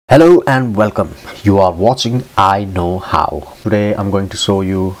Hello and welcome. You are watching iKnowHow. Today I'm going to show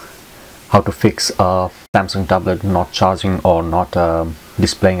you how to fix a Samsung tablet not charging or not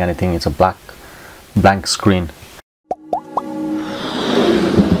displaying anything. It's a blank screen.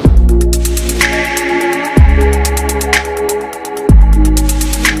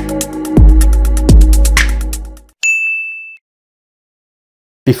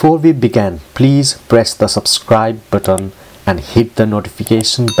 Before we begin, please press the subscribe button and hit the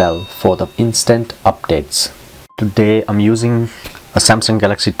notification bell for the instant updates. Today I'm using a Samsung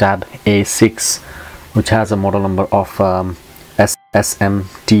Galaxy Tab A6 which has a model number of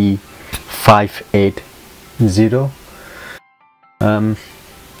SMT580.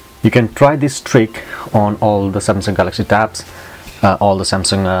 You can try this trick on all the Samsung Galaxy Tabs, all the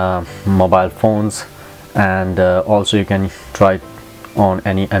Samsung mobile phones, and also you can try it on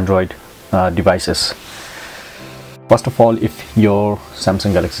any Android devices. First of all, if your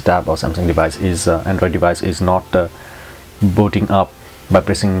Samsung Galaxy Tab or Samsung device is Android device is not booting up by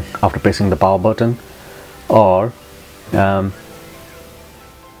after pressing the power button, or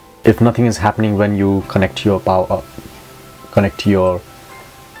if nothing is happening when you connect your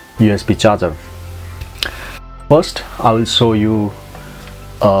USB charger. First, I will show you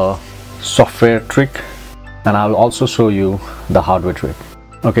a software trick, and I will also show you the hardware trick.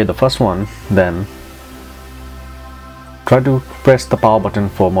 Okay, the first one, then try to press the power button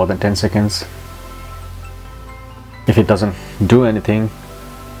for more than 10 seconds. If it doesn't do anything,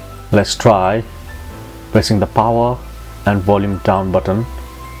 let's try pressing the power and volume down button.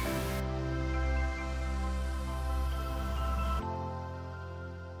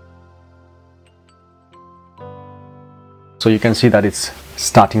 So you can see that it's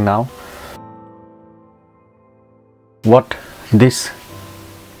starting now. What this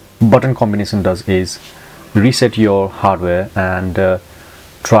button combination does is reset your hardware and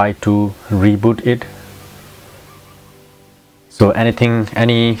try to reboot it. So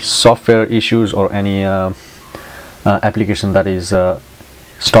any software issues or any application that is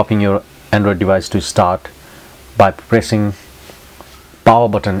stopping your Android device to start, by pressing power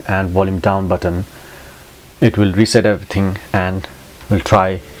button and volume down button, it will reset everything and will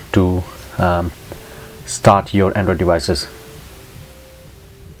try to start your Android devices.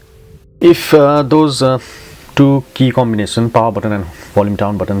 If those two key combination, power button and volume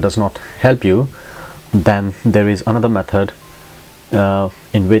down button, does not help you, then there is another method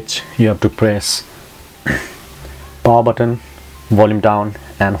in which you have to press power button, volume down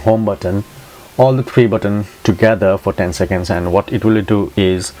and home button, all the three buttons together for 10 seconds, and what it will do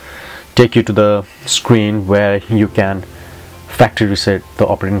is take you to the screen where you can factory reset the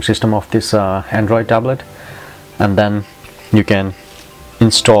operating system of this Android tablet, and then you can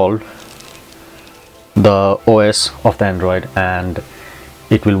install the OS of the Android and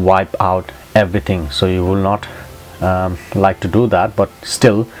it will wipe out everything. So you will not like to do that, but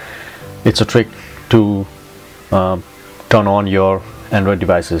still it's a trick to turn on your Android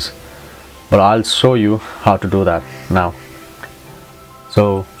devices. But I'll show you how to do that now.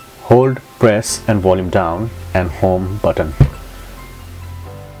 So hold, press and volume down and home button.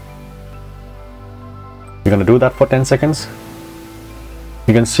 You're gonna do that for 10 seconds.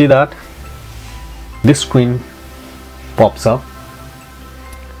 You can see that this screen pops up.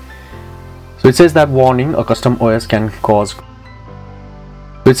 So it says that warning, a custom OS can cause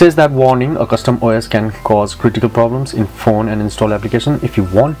critical problems in phone and install application. If you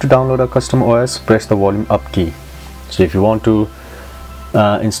want to download a custom OS, press the volume up key. So if you want to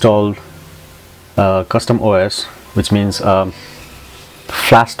install custom OS, which means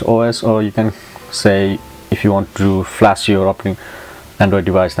flashed OS, or you can say if you want to flash your operating Android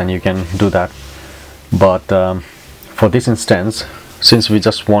device, then you can do that. But for this instance, since we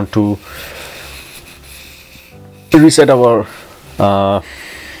just want to reset our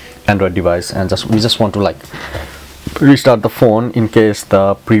Android device and we just want to like restart the phone in case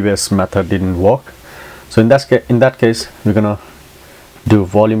the previous method didn't work, so in that case we're gonna do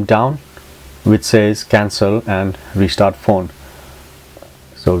volume down, which says cancel and restart phone.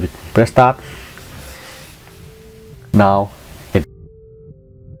 So we press that. Now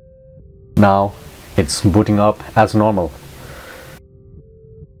it's booting up as normal.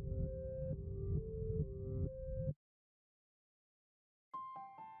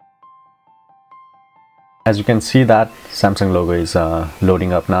 As you can see, that Samsung logo is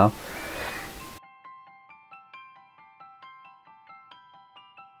loading up now.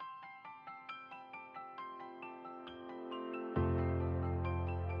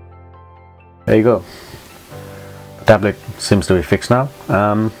 There you go. The tablet seems to be fixed now.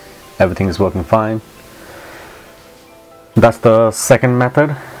 Everything is working fine. That's the second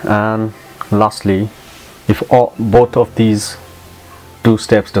method. And lastly, if both of these two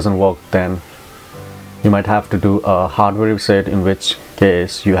steps doesn't work, then you might have to do a hardware reset, in which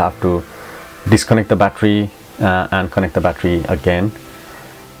case you have to disconnect the battery and connect the battery again.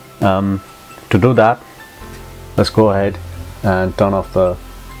 To do that, let's go ahead and turn off the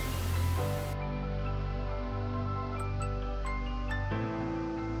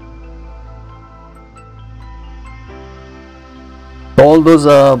all those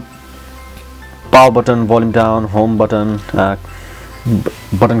power button, volume down, home button,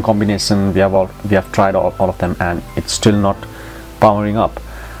 button combination. We have tried all of them, and it's still not powering up.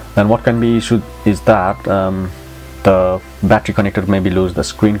 Then what can be issue is that the battery connector may be loose, the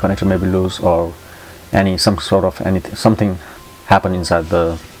screen connector may be loose, or something happen inside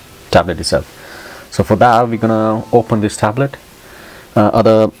the tablet itself. So for that, we're gonna open this tablet.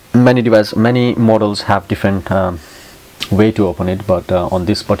 Many models have different way to open it, but on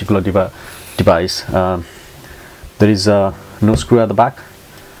this particular device there is no screw at the back.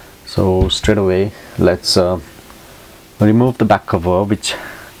 So straight away, let's remove the back cover, which,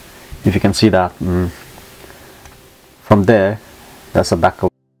 if you can see that from there, that's a back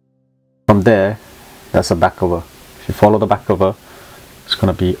cover. From there, that's a back cover. If you follow the back cover, it's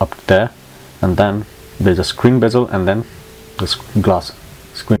gonna be up there, and then there's a screen bezel, and then the screen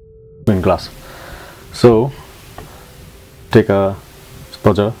glass. So take a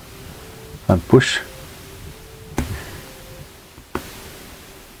spudger and push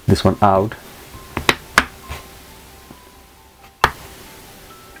this one out.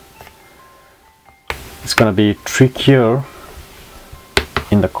 It's gonna be trickier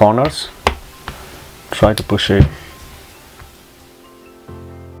in the corners. Try to push it.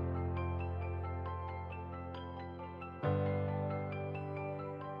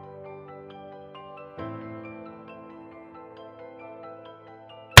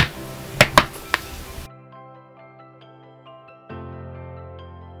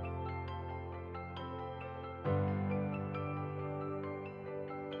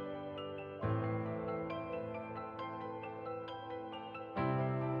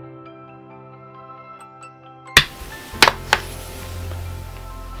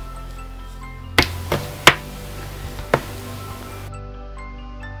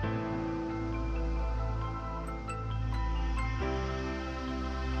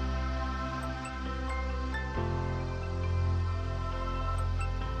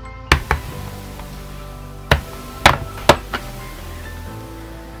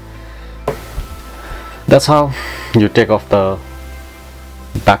 That's how you take off the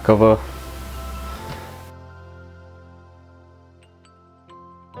back cover.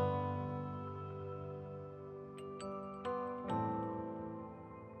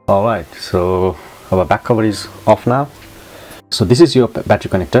 Alright, so our back cover is off now. So this is your battery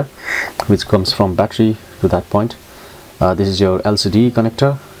connector, which comes from battery to that point. This is your LCD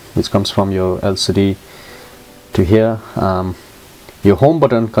connector, which comes from your LCD to here. Your home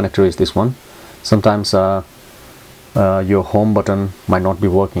button connector is this one. Sometimes your home button might not be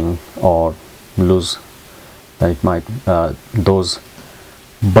working or loose, then it might those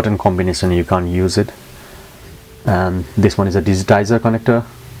button combination you can't use it. And this one is a digitizer connector,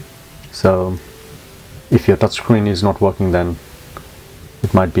 so if your touch screen is not working, then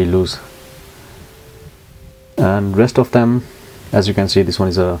it might be loose. And rest of them, as you can see, this one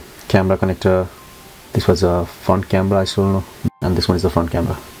is a camera connector, this was a front camera, I still know, and this one is the front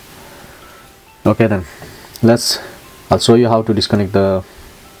camera. Okay, then I'll show you how to disconnect the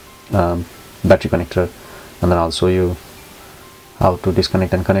battery connector, and then I'll show you how to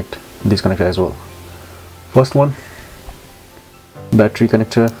disconnect and connect this connector as well. First one, battery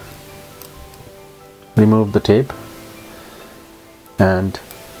connector. Remove the tape and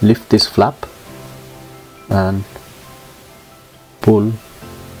lift this flap and pull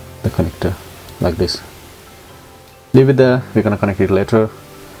the connector like this. Leave it there, we're gonna connect it later.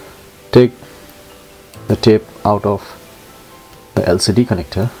 Take the tape out of the LCD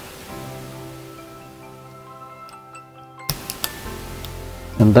connector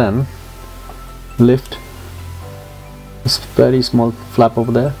and then lift this very small flap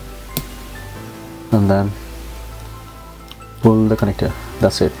over there and then pull the connector.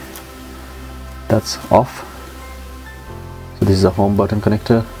 That's it, that's off. So this is a home button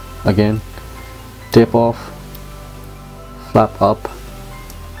connector. Again, tape off, flap up,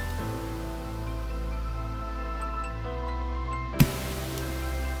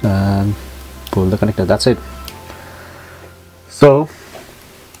 and pull the connector. That's it. So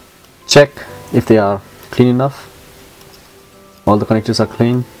check if they are clean enough. All the connectors are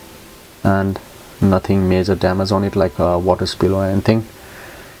clean, and nothing major damage on it like a water spill or anything.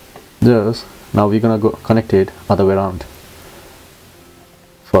 Just now we're gonna go connect it other way around.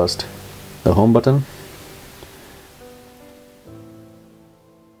 First the home button,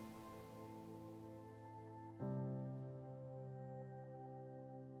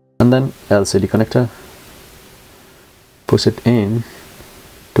 and then LCD connector. Push it in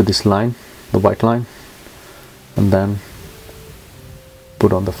to this line, the white line, and then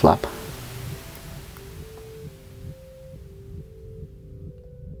put on the flap.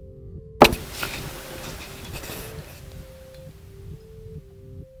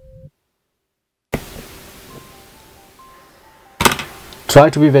 Try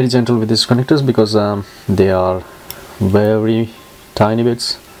to be very gentle with these connectors because they are very tiny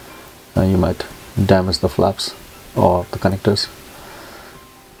bits and you might damage the flaps or the connectors.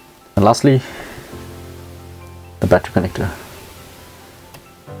 And lastly, the battery connector.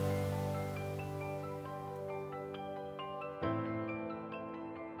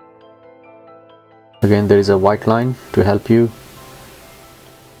 Again, there is a white line to help you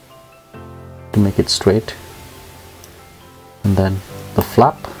to make it straight, and then the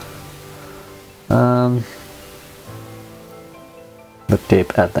flap and the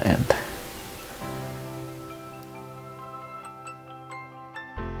tape at the end.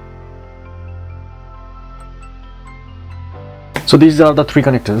 So these are the three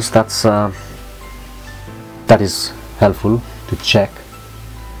connectors. That is helpful to check,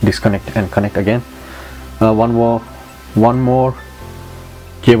 disconnect and connect again. One more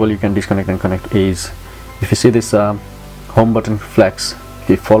cable you can disconnect and connect is, if you see this home button flex, if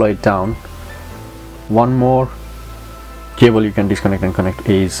you follow it down, one more cable you can disconnect and connect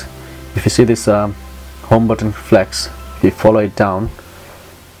is, if you see this home button flex, if you follow it down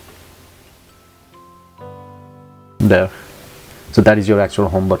there, so that is your actual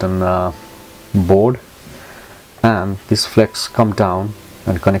home button board, and this flex come down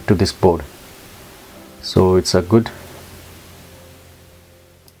and connect to this board. So it's a good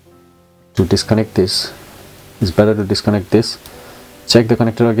to disconnect this. It's better to disconnect this, check the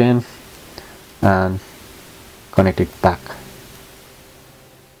connector again and connect it back.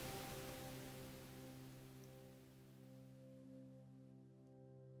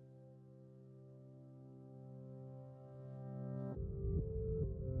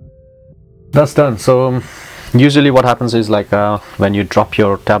 That's done. So usually what happens is, like when you drop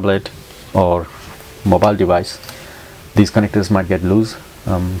your tablet or mobile device, these connectors might get loose,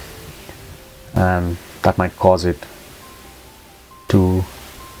 and that might cause it to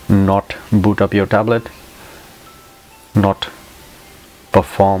not boot up your tablet, not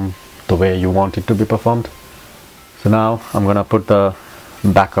perform the way you want it to be performed. So now I'm gonna put the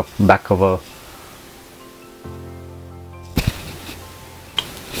back cover.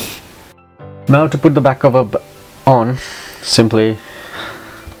 Now to put the back cover on, simply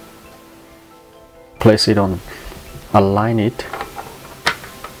place it on, align it,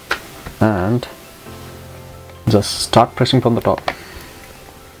 and just start pressing from the top.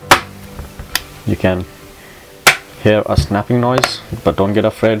 You can hear a snapping noise, but don't get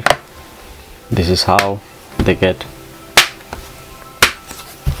afraid. This is how they get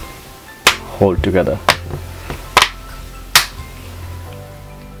hold together.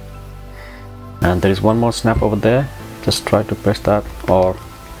 And there is one more snap over there. Just try to press that, or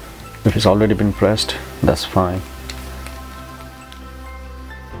if it's already been pressed, that's fine.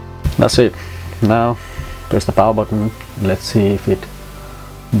 That's it. Now press the power button. Let's see if it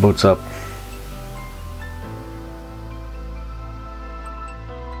boots up.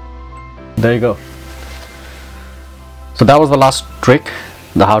 There you go. So that was the last trick,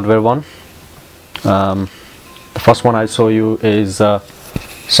 the hardware one. The first one I show you is a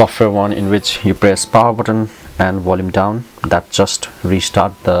software one, in which you press power button and volume down. That just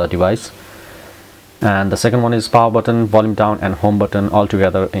restart the device. And the second one is power button, volume down and home button all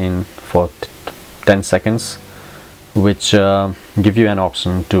together in for 10 seconds, which give you an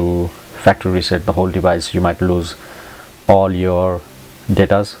option to factory reset the whole device. You might lose all your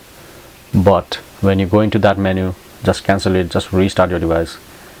datas, but when you go into that menu, just cancel it, just restart your device,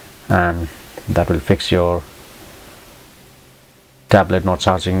 and that will fix your tablet not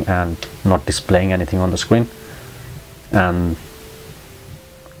charging and not displaying anything on the screen. And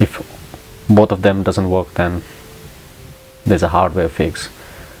if both of them doesn't work, then there's a hardware fix,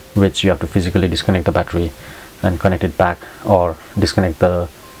 which you have to physically disconnect the battery and connect it back, or disconnect the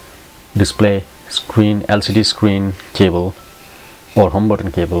display screen, LCD screen cable or home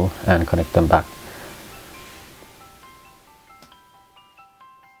button cable and connect them back.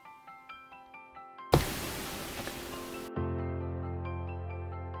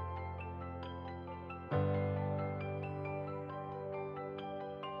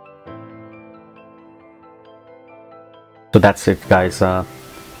 So that's it, guys.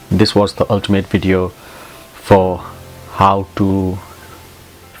 This was the ultimate video for how to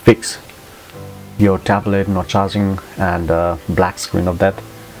fix your tablet not charging and black screen of that.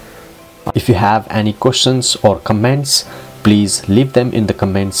 If you have any questions or comments, please leave them in the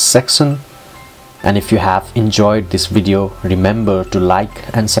comments section. And if you have enjoyed this video, remember to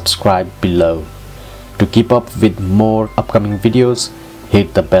like and subscribe below. To keep up with more upcoming videos,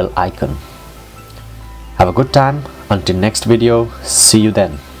 hit the bell icon. Have a good time. Until next video, see you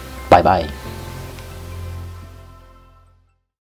then. Bye bye.